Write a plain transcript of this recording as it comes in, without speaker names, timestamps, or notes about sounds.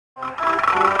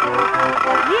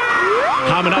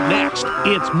Coming up next,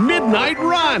 it's Midnight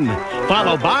Run,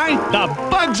 followed by The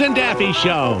Bugs and Daffy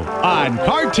Show on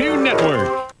Cartoon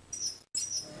Network.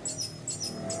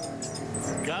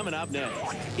 Coming up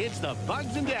next, it's The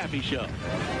Bugs and Daffy Show,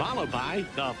 followed by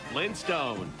The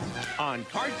Flintstones on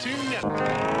Cartoon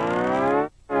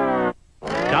Network.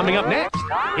 Coming up next,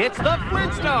 it's The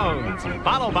Flintstones,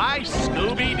 followed by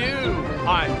Scooby-Doo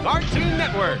on Cartoon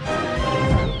Network.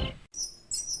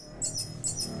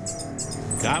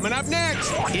 Coming up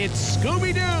next, it's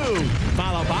Scooby-Doo,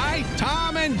 followed by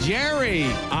Tom and Jerry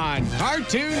on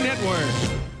Cartoon Network.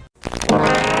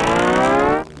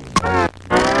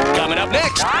 Coming up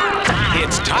next,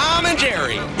 it's Tom and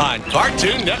Jerry on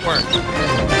Cartoon Network.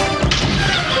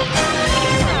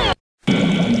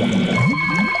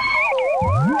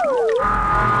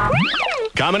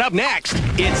 Coming up next,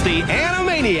 it's the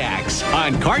Animaniacs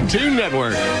on Cartoon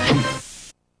Network.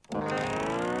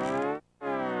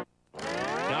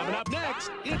 Coming up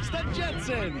next, it's the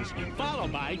Jetsons,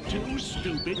 followed by Two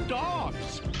Stupid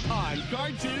Dogs on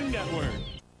Cartoon Network.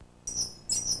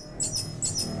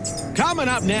 Coming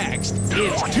up next,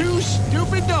 it's Two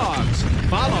Stupid Dogs,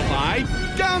 followed by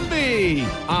Gumby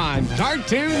on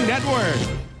Cartoon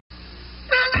Network.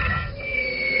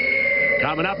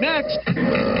 Coming up next,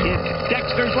 it's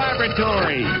Dexter's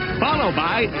Laboratory, followed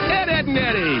by Ed, Edd n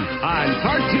Eddy on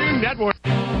Cartoon Network.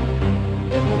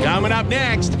 Coming up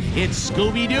next, it's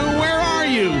Scooby-Doo, Where Are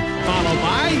You? Followed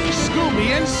by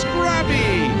Scooby and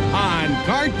Scrappy on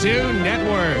Cartoon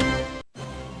Network.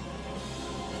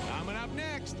 Coming up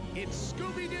next, it's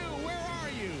Scooby-Doo, Where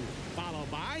Are You? Followed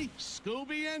by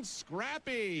Scooby and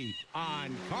Scrappy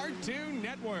on Cartoon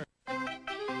Network.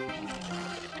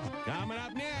 Coming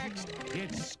up next,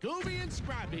 it's Scooby and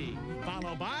Scrappy,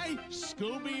 followed by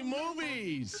Scooby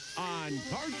Movies on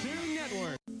Cartoon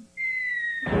Network.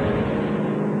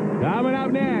 Coming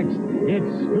up next, it's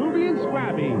Scooby and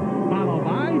Scrappy, followed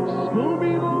by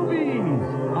Scooby Movies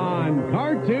on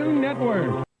Cartoon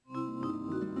Network.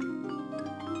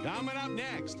 Coming up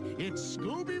next, it's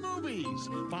Scooby Movies,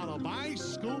 followed by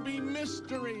Scooby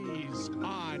Mysteries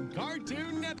on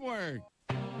Cartoon Network.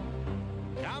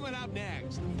 Coming up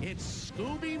next, it's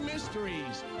Scooby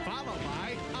Mysteries, followed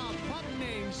by a pup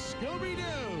named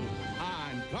Scooby-Doo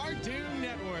on Cartoon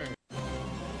Network.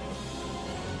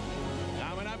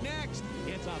 Coming up next,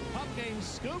 it's a pup named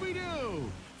Scooby-Doo,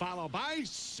 followed by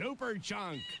Super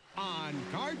Chunk on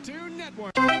Cartoon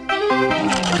Network.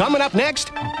 Coming up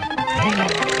next,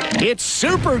 it's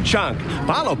Super Chunk,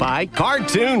 followed by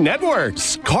Cartoon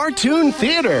Network's Cartoon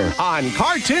Theater on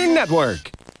Cartoon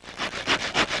Network.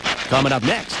 Coming up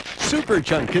next, Super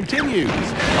Chunk continues,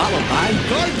 followed by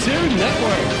Cartoon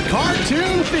Network,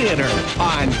 Cartoon Theater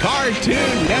on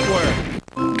Cartoon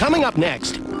Network. Coming up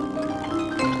next,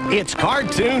 it's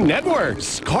Cartoon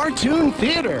Network's Cartoon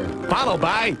Theater, followed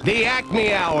by the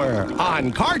Acme Hour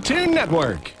on Cartoon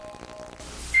Network.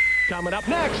 Coming up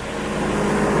next,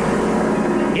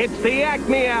 it's the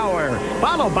Acme Hour,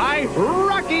 followed by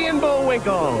Rocky and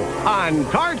Bullwinkle on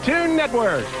Cartoon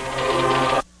Network.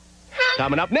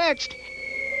 Coming up next,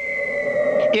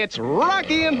 it's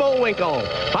Rocky and Bullwinkle,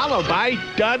 followed by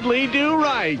Dudley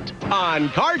Do-Right on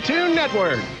Cartoon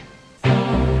Network.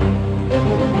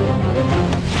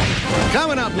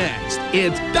 Coming up next,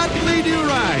 it's Dudley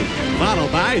Do-Right,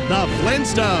 followed by The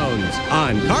Flintstones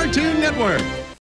on Cartoon Network.